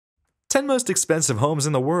10 most expensive homes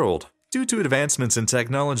in the world. Due to advancements in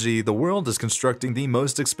technology, the world is constructing the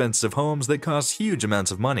most expensive homes that cost huge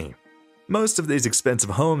amounts of money. Most of these expensive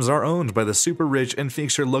homes are owned by the super rich and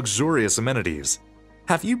feature luxurious amenities.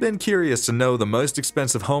 Have you been curious to know the most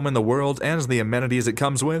expensive home in the world and the amenities it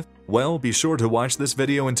comes with? Well, be sure to watch this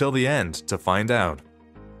video until the end to find out.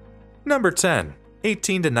 Number 10.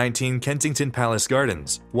 18 to 19 Kensington Palace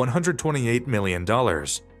Gardens, $128 million.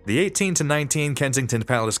 The 18 to 19 Kensington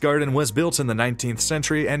Palace Garden was built in the 19th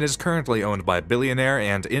century and is currently owned by billionaire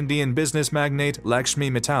and Indian business magnate Lakshmi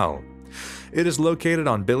Mittal. It is located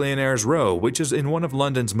on Billionaires Row, which is in one of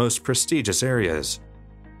London's most prestigious areas.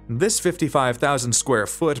 This 55,000 square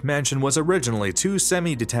foot mansion was originally two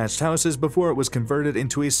semi-detached houses before it was converted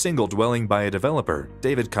into a single dwelling by a developer,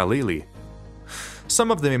 David Khalili. Some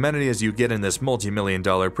of the amenities you get in this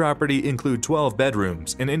multi-million-dollar property include 12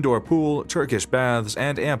 bedrooms, an indoor pool, Turkish baths,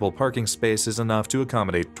 and ample parking spaces enough to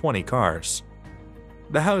accommodate 20 cars.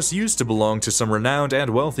 The house used to belong to some renowned and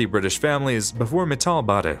wealthy British families before Mittal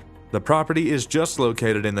bought it. The property is just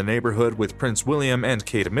located in the neighborhood with Prince William and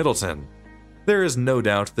Kate Middleton. There is no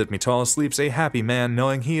doubt that Mittal sleeps a happy man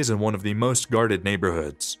knowing he is in one of the most guarded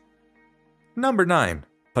neighborhoods. Number 9.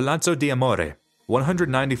 Palazzo d'Amore,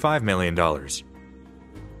 $195 million.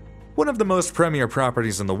 One of the most premier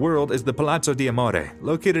properties in the world is the Palazzo d'Amore,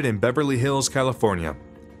 located in Beverly Hills, California.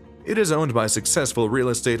 It is owned by successful real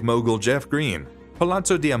estate mogul Jeff Green.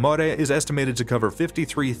 Palazzo d'Amore is estimated to cover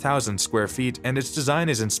 53,000 square feet, and its design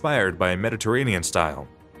is inspired by a Mediterranean style.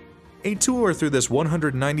 A tour through this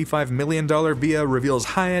 $195 million villa reveals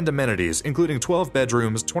high-end amenities, including 12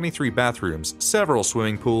 bedrooms, 23 bathrooms, several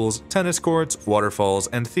swimming pools, tennis courts, waterfalls,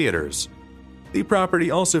 and theaters. The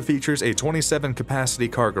property also features a 27-capacity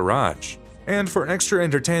car garage. And for extra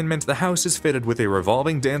entertainment, the house is fitted with a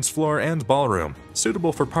revolving dance floor and ballroom,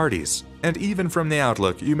 suitable for parties. And even from the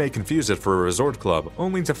outlook, you may confuse it for a resort club,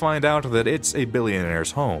 only to find out that it's a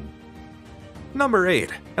billionaire's home. Number 8.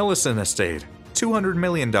 Ellison Estate, $200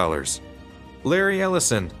 million. Larry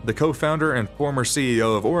Ellison, the co-founder and former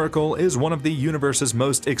CEO of Oracle, is one of the universe's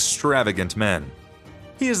most extravagant men.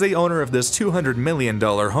 He is the owner of this $200 million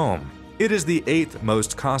home. It is the 8th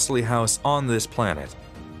most costly house on this planet.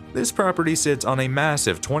 This property sits on a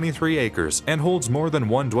massive 23 acres and holds more than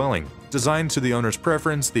one dwelling. Designed to the owner's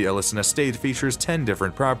preference, the Ellison Estate features 10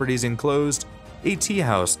 different properties enclosed, a tea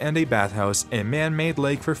house and a bathhouse, a man-made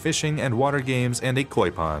lake for fishing and water games, and a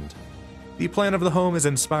koi pond. The plan of the home is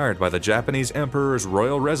inspired by the Japanese emperor's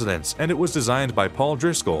royal residence, and it was designed by Paul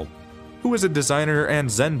Driscoll, who is a designer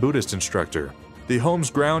and Zen Buddhist instructor. The home's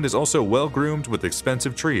ground is also well-groomed with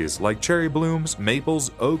expensive trees like cherry blooms,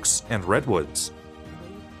 maples, oaks, and redwoods.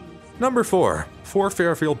 Number 4. 4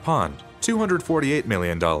 Fairfield Pond, $248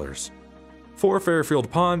 million. 4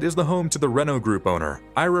 Fairfield Pond is the home to the Renault Group owner,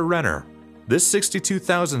 Ira Renner. This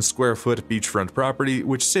 62,000 square foot beachfront property,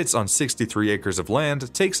 which sits on 63 acres of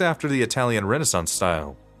land, takes after the Italian Renaissance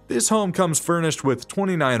style. This home comes furnished with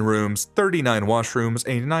 29 rooms, 39 washrooms,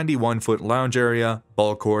 a 91-foot lounge area,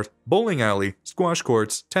 ball court, bowling alley, squash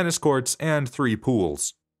courts, tennis courts, and 3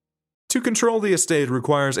 pools. To control the estate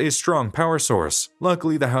requires a strong power source.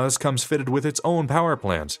 Luckily, the house comes fitted with its own power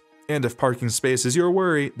plant. And if parking space is your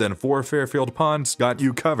worry, then 4 Fairfield Ponds got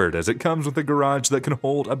you covered, as it comes with a garage that can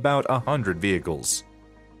hold about 100 vehicles.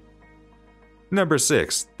 Number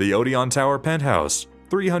 6. The Odeon Tower Penthouse,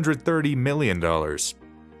 $330 million.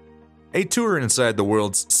 A tour inside the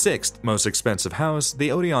world's 6th most expensive house,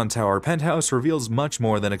 the Odeon Tower Penthouse reveals much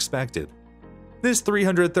more than expected. This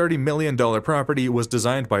 $330 million property was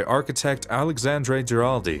designed by architect Alexandre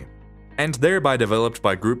Giraldi, and thereby developed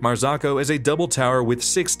by Group Marzocco as a double tower with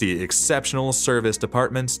 60 exceptional serviced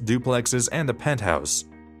apartments, duplexes, and a penthouse.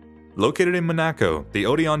 Located in Monaco, the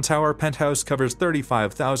Odeon Tower Penthouse covers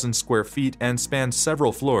 35,000 square feet and spans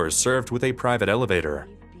several floors served with a private elevator.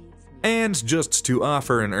 And just to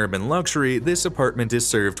offer an urban luxury, this apartment is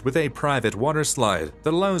served with a private water slide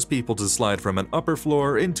that allows people to slide from an upper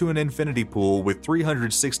floor into an infinity pool with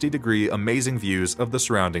 360-degree amazing views of the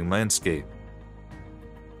surrounding landscape.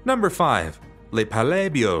 Number 5. Les Palais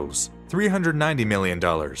Biols, $390 million.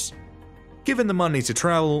 Given the money to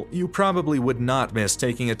travel, you probably would not miss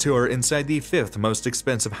taking a tour inside the 5th most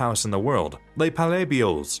expensive house in the world, Les Palais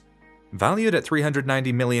Biols. Valued at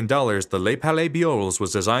 $390 million, the Les Palais Biols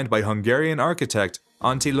was designed by Hungarian architect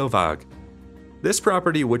Antti Lovag. This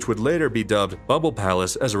property, which would later be dubbed Bubble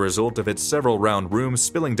Palace as a result of its several round rooms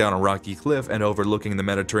spilling down a rocky cliff and overlooking the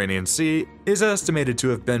Mediterranean Sea, is estimated to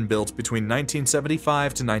have been built between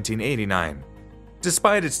 1975 to 1989.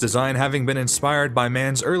 Despite its design having been inspired by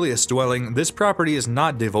man's earliest dwelling, this property is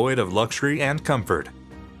not devoid of luxury and comfort.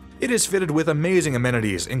 It is fitted with amazing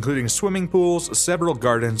amenities, including swimming pools, several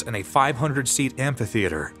gardens, and a 500-seat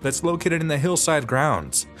amphitheater that's located in the hillside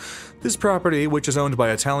grounds. This property, which is owned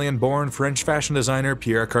by Italian-born French fashion designer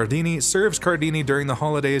Pierre Cardini, serves Cardini during the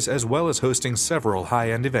holidays as well as hosting several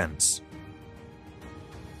high-end events.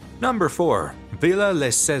 Number 4. Villa Le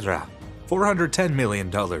Cedra, $410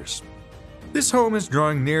 million. This home is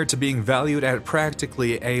drawing near to being valued at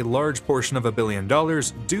practically a large portion of $1 billion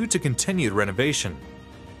due to continued renovation.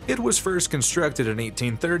 It was first constructed in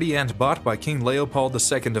 1830 and bought by King Leopold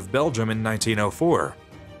II of Belgium in 1904.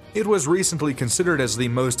 It was recently considered as the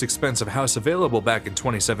most expensive house available back in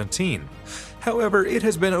 2017. However, it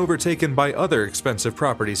has been overtaken by other expensive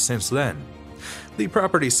properties since then. The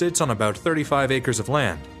property sits on about 35 acres of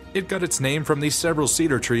land. It got its name from the several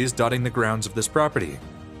cedar trees dotting the grounds of this property.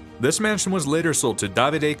 This mansion was later sold to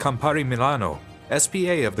Davide Campari Milano,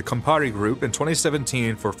 SPA of the Campari Group, in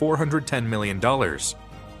 2017 for $410 million.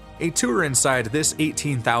 A tour inside this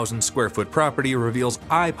 18,000 square foot property reveals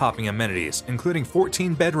eye-popping amenities, including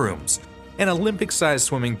 14 bedrooms, an Olympic-sized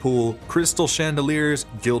swimming pool, crystal chandeliers,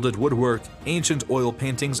 gilded woodwork, ancient oil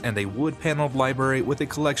paintings, and a wood-paneled library with a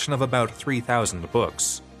collection of about 3,000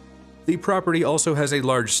 books. The property also has a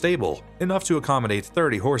large stable, enough to accommodate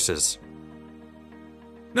 30 horses.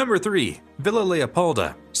 Number 3. Villa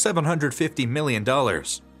Leopolda, $750 million.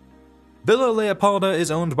 Villa Leopolda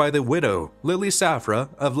is owned by the widow, Lily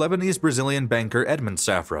Safra, of Lebanese-Brazilian banker Edmond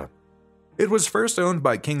Safra. It was first owned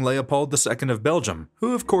by King Leopold II of Belgium,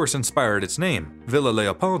 who of course inspired its name, Villa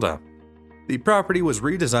Leopolda. The property was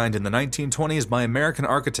redesigned in the 1920s by American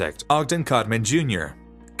architect Ogden Codman Jr.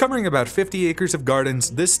 Covering about 50 acres of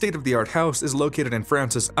gardens, this state-of-the-art house is located in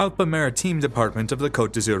France's Alpes-Maritimes department of the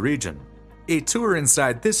Côte d'Azur region. A tour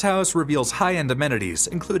inside this house reveals high-end amenities,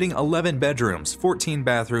 including 11 bedrooms, 14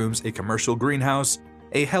 bathrooms, a commercial greenhouse,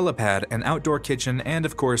 a helipad, an outdoor kitchen, and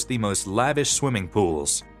of course the most lavish swimming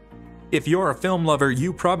pools. If you're a film lover,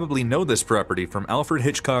 you probably know this property from Alfred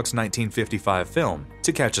Hitchcock's 1955 film,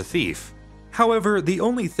 To Catch a Thief. However, the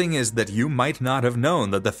only thing is that you might not have known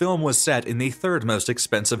that the film was set in the third most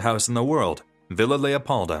expensive house in the world, Villa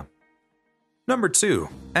Leopolda. Number 2.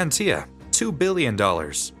 Antia, $2 billion.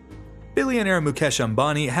 Billionaire Mukesh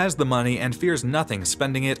Ambani has the money and fears nothing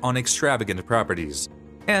spending it on extravagant properties.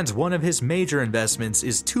 And one of his major investments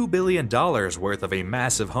is $2 billion worth of a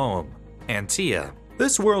massive home, Antia.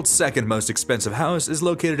 This world's second most expensive house is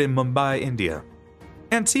located in Mumbai, India.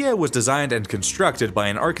 Antia was designed and constructed by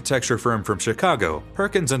an architecture firm from Chicago,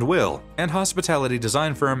 Perkins & Will, and hospitality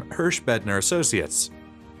design firm Hirsch Bedner Associates.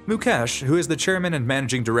 Mukesh, who is the chairman and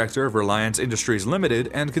managing director of Reliance Industries Limited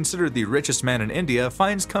and considered the richest man in India,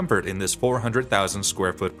 finds comfort in this 400,000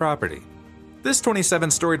 square foot property. This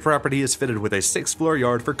 27-storied property is fitted with a 6-floor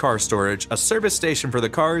yard for car storage, a service station for the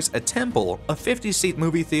cars, a temple, a 50-seat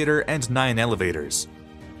movie theater, and 9 elevators.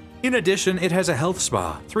 In addition, it has a health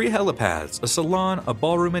spa, 3 helipads, a salon, a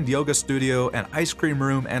ballroom and yoga studio, an ice cream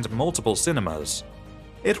room, and multiple cinemas.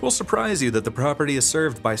 It will surprise you that the property is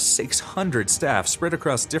served by 600 staff spread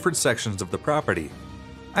across different sections of the property.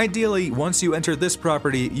 Ideally, once you enter this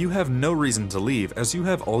property, you have no reason to leave as you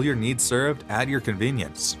have all your needs served at your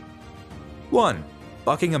convenience. 1.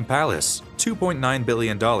 Buckingham Palace, $2.9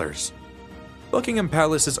 billion. Buckingham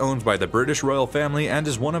Palace is owned by the British royal family and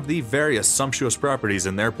is one of the various sumptuous properties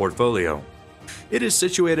in their portfolio. It is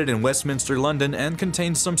situated in Westminster, London, and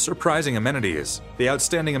contains some surprising amenities. The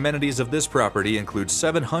outstanding amenities of this property include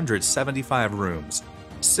 775 rooms,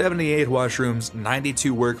 78 washrooms,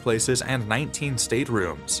 92 workplaces, and 19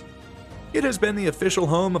 staterooms. It has been the official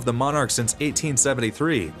home of the monarch since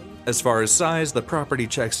 1873. As far as size, the property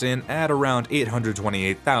checks in at around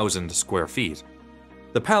 828,000 square feet.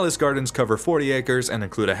 The palace gardens cover 40 acres and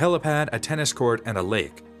include a helipad, a tennis court, and a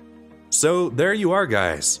lake. So there you are,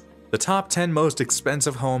 guys. The top 10 most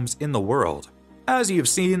expensive homes in the world. As you've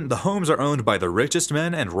seen, the homes are owned by the richest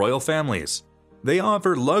men and royal families. They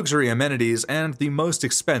offer luxury amenities and the most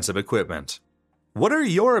expensive equipment. What are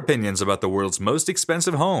your opinions about the world's most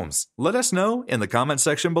expensive homes? Let us know in the comment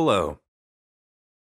section below.